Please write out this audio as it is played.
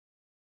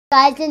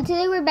Guys, and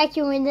today we're back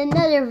here with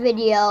another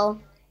video.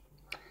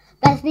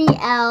 Bethany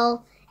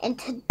L. And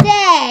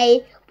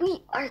today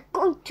we are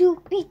going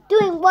to be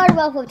doing water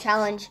buffalo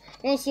challenge.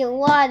 You're going to see a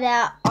lot of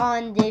that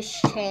on this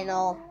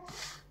channel.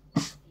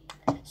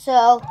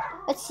 So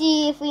let's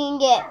see if we can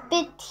get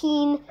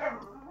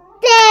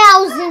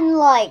 15,000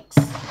 likes.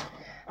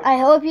 I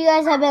hope you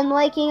guys have been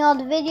liking all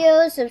the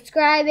videos,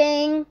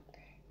 subscribing,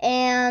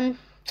 and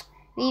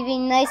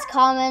leaving nice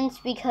comments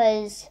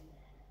because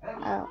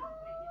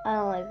I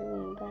don't like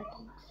reading bad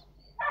things.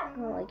 I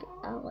don't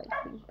like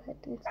reading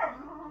bad things.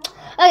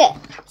 Okay,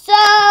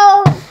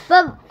 so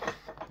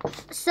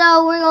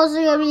we're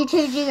also gonna be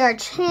changing our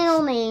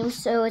channel name,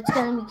 so it's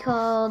gonna be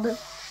called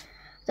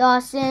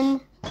Dawson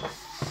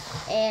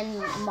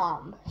and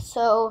Mom.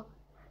 So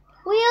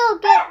we'll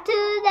get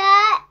to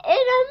that in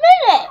a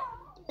minute.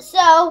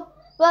 So,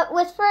 but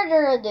with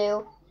further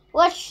ado,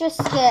 let's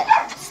just get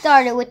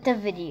started with the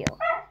video.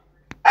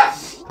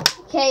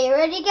 Okay, you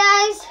ready,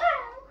 guys?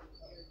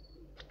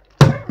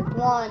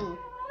 1.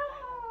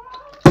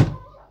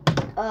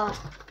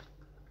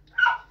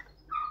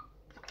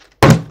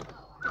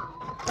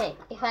 Okay,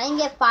 if I can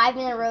get 5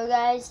 in a row,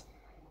 guys,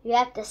 you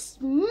have to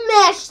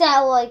smash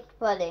that like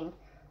button.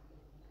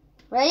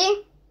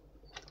 Ready?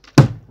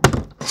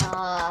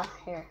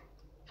 Here.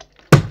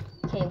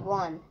 Okay,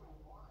 1,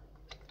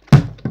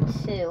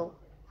 2,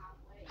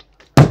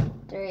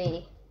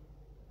 3.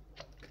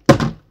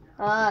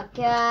 Oh,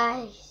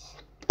 guys,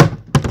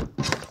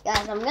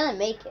 I'm gonna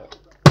make it.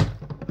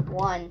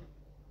 1,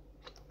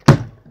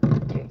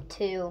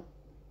 2.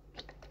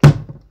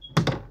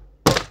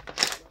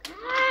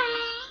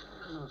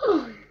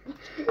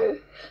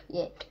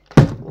 Yeah.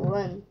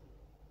 1,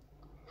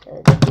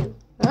 2.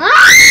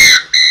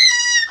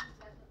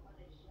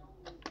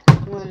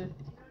 1.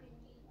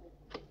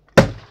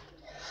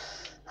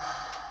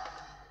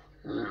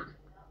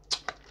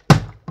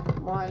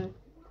 1.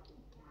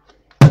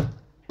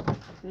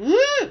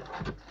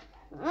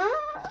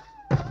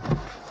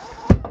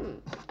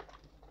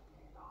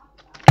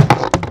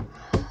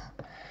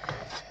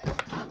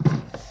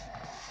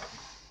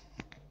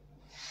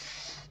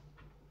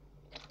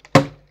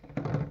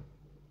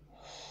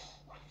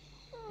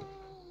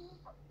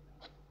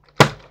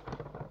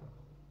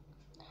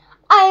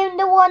 I am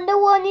the one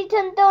you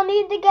don't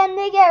need again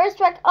to get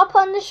respect up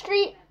on the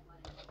street.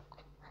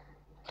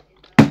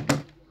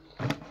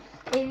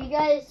 If you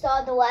guys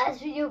saw the last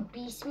video,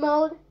 Beast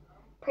Mode,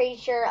 pretty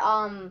sure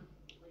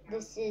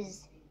this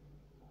is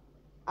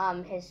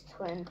his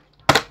twin.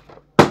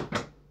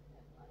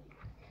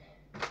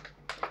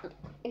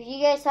 If you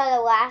guys saw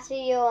the last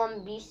video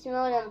on Beast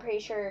Mode, I'm pretty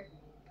sure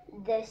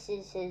this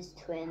is his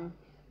twin.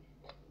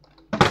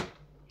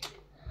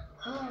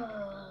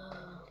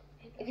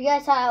 If you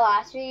guys saw the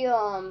last video,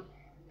 I'm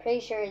pretty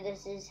sure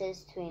this is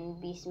his twin,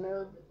 Beast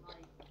Mode.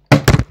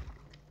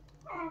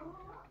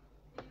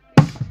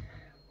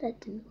 That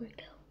didn't work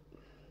out.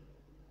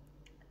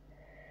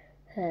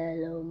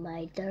 Hello,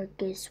 my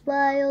darkest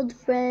wild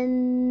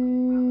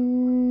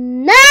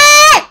friend.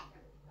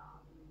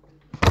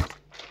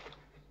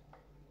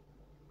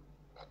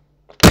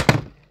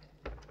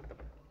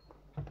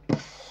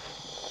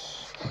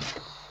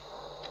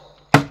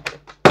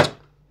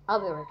 I'll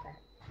be right back.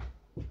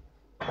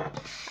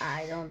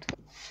 I don't.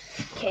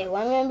 Okay,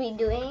 what I'm going to be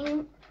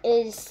doing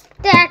is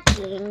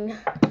stacking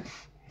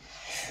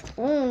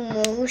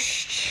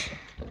almost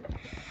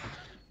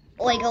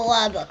like a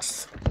lot of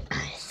books.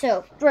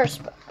 So,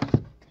 first book.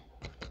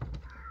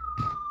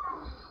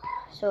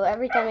 So,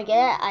 every time I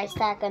get it, I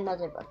stack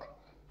another book.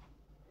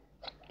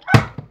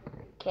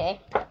 Okay.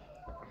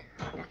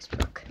 Next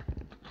book.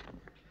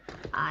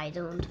 I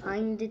don't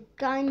find it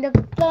kind of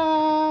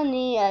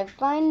funny. I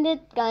find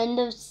it kind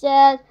of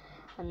sad.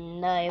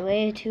 And I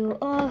wait to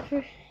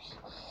offer.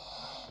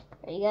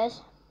 Ready,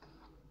 guys?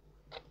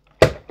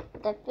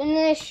 The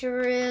finish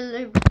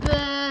really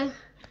bad.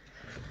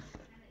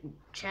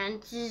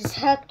 Chances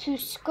have to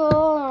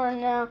score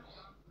now.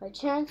 My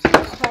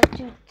chances have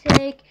to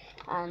take,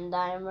 and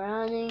I'm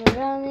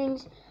running.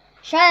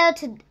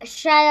 Shout out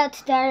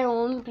to that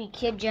Olympic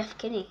kid, Jeff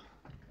Kinney.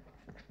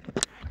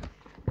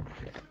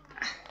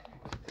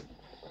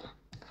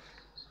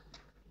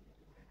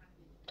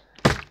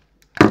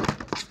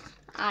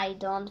 I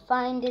don't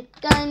find it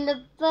kind of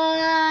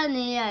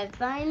funny, I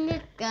find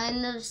it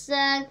kind of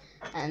sad,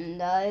 and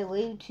I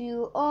wait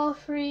to all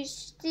free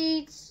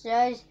seats,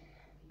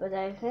 but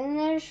I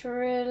finish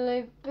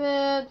really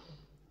bad.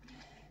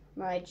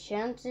 My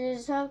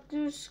chances have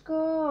to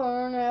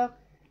score now,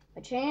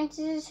 my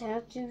chances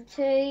have to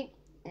take,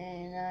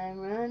 and I'm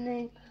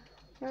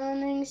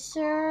running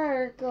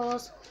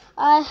circles.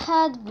 I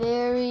had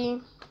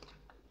very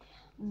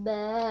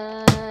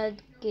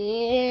bad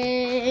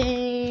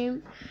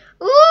game.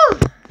 Ooh!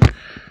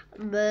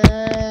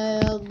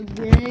 Bad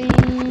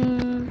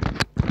game.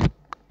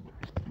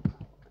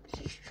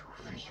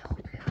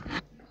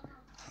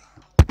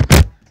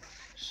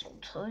 So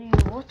tell you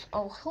what,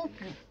 I'll help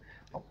you.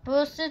 I'll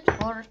pass it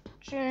for a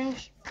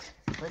change.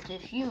 But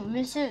if you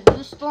miss it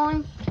this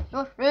time,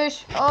 you're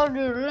fresh out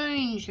of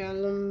range,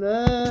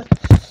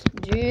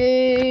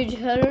 Madrid,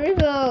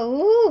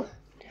 arriba,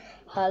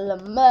 Hala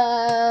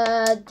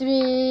Madrid,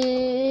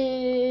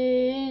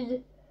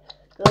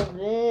 the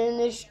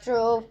Venice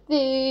trophy,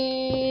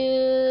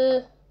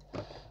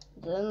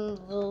 then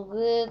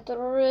we'll get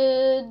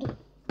rid.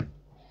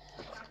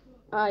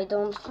 I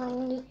don't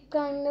find it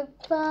kind of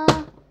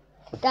fun.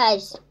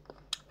 Guys,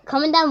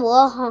 comment down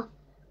below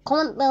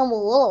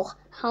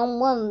how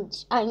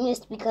much I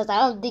missed, because I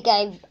don't think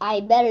I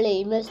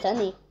barely missed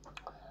any.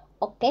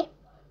 Okay.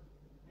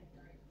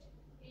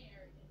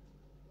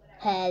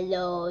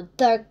 Hello,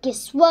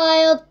 darkest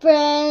wild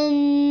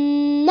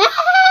friend.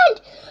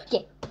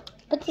 Okay,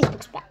 put these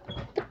books back.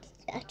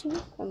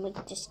 Actually, I'm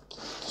gonna just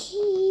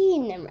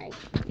keep them right.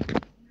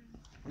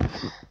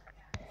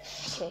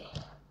 Okay.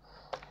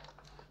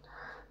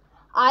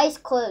 Eyes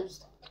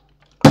closed.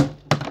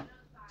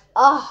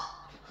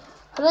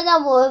 Comment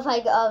down below if I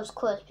was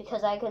close,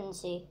 because I couldn't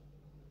see.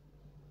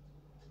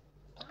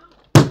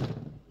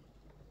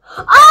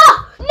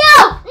 Oh!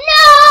 No!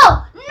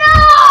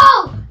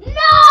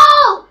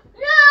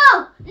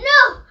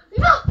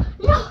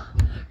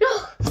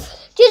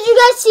 Did you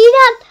guys see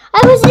that? I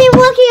wasn't even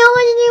looking.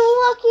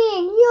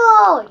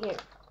 Here.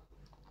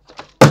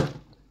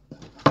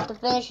 To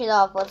finish it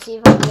off, let's see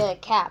if I can get a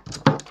cap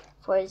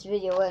before this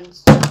video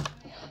ends.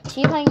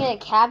 See if I can get a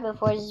cap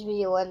before this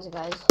video ends,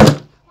 guys.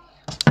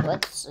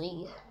 Let's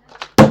see.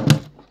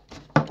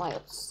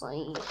 Let's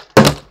see.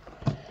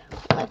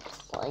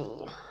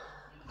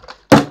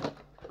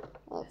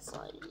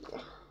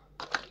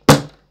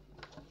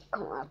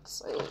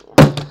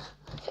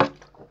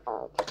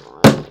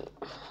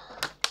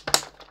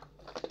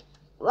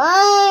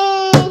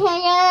 Why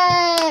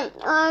again?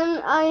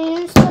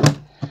 I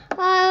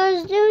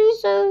was doing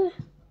so.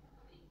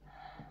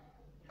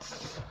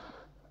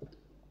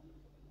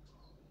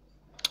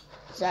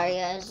 Sorry,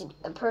 guys.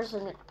 A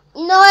person.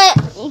 You know what?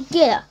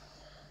 Get up.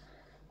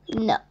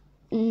 No.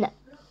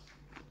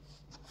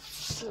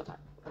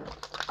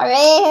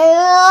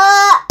 Alright.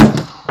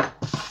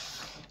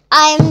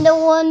 I'm the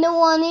one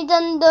who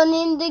done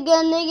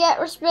gonna get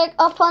respect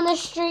up on the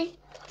street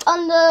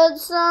under the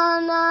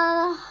sun.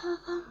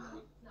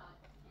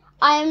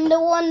 I'm the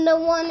one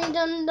who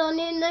done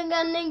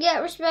gonna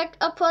get respect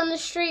up on the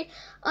street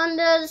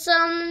under the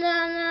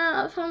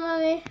sun. From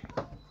me.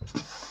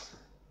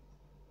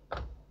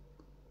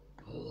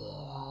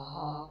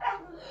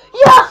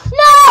 Yeah,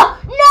 no!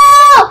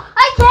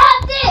 I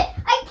capped it!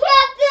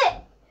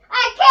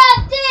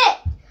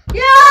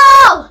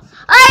 No!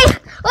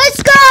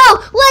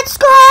 Let's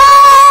go!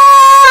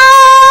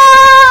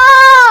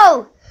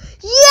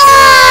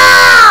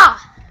 Yeah!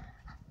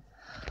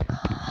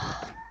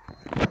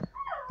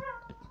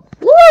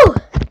 Woo!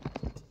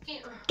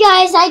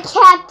 Guys, I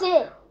capped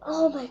it!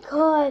 Oh my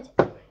god.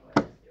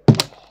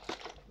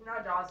 Now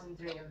Dawson's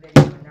doing a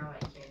video and now I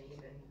can't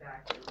even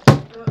back to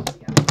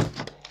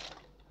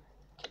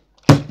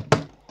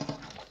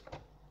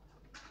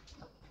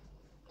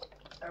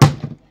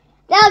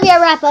That'll be a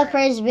wrap up for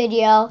this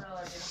video.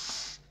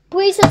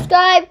 Please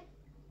subscribe,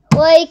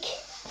 like,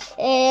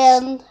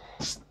 and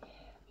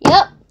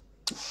yep.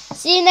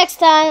 See you next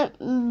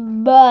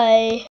time. Bye.